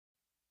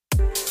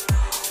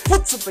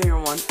What's up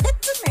everyone,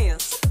 it's me,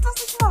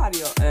 Sm4sh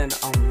Mario, and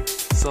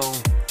so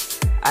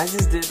I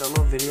just did a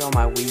little video on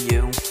my Wii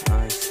U,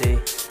 see,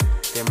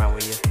 there my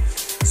Wii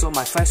U. So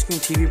my flat screen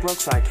TV broke,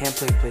 so I can't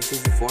play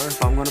PlayStation 4,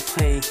 but I'm gonna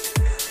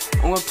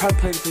probably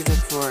play the PlayStation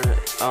 4,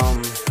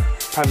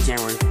 probably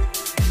January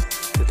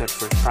the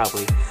 31st,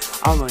 probably,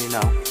 I don't really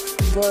know,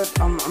 but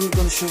I'm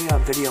gonna show you a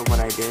video of what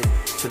I did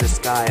to this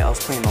guy. I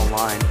was playing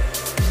online.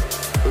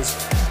 It was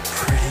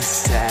pretty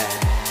sad.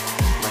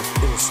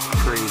 Like, it was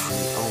crazy.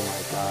 Oh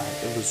my god,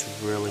 it was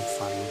really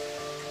funny.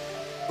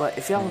 But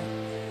if y'all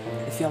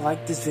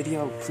like this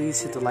video,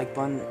 please hit the like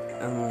button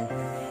and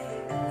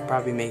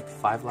probably make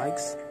 5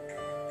 likes.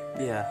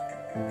 Yeah,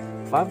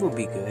 5 would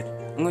be good.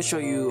 I'm gonna show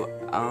you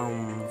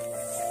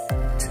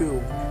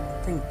 2.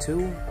 I think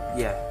 2.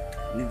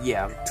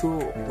 Yeah, 2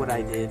 what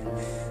I did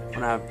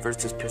when I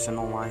versed this person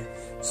online.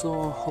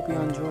 So hope you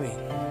enjoy.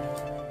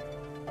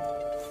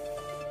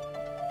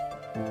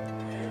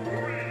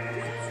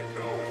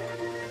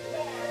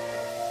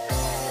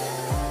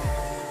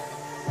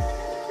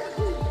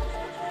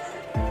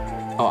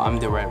 Oh, I'm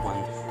the red one.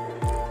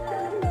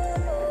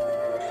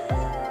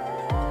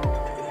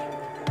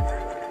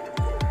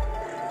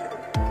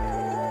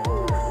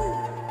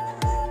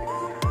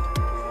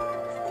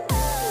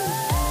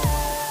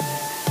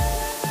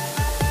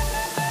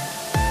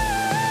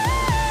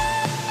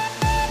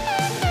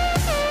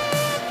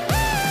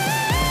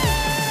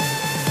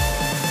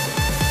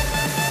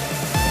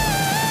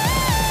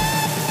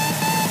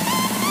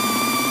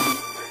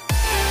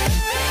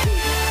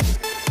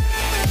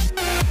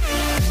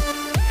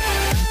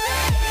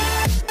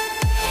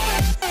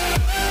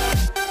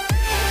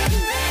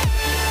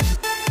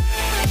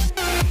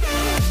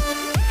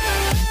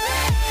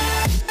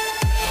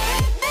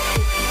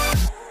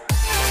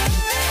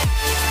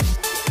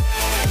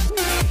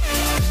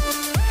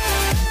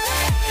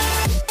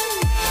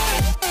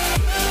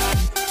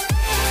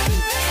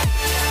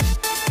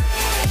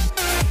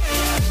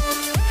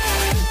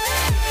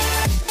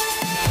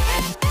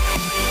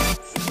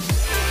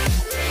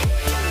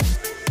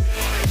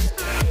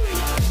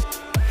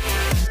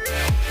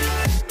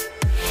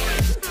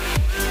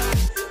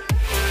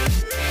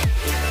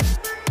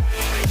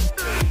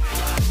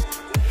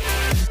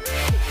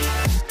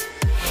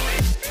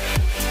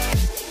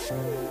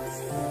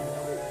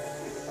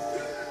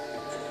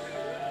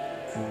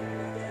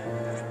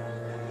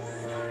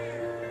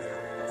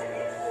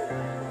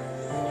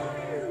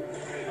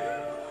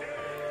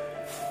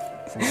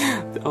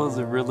 That was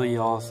really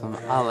awesome.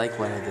 I like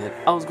what I did.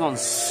 I was going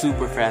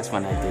super fast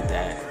when I did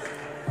that.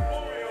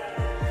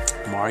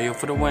 Mario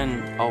for the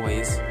win,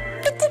 always.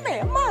 Get the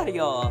man,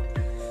 Mario!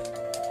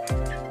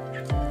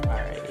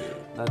 Alright,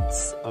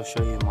 I'll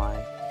show you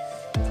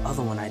the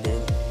other one I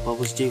did. But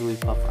was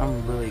Jigglypuff.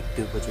 I'm really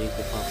good with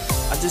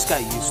Jigglypuff. I just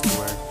got used to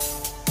her.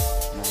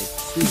 Like,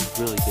 she's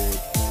really good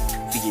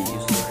if you get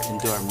used to her and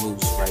do her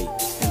moves right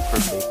and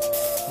perfect.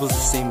 It was the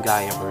same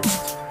guy ever.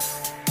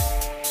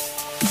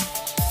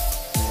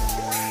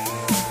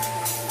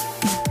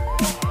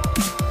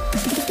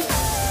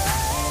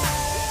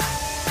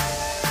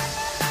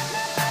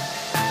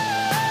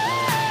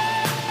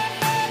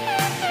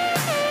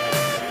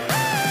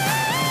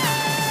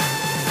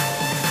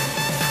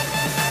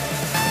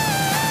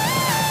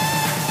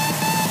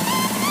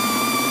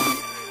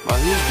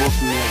 He was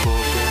whooping me a little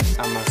bit,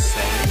 I must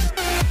say,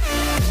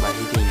 but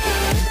he didn't get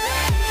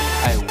me.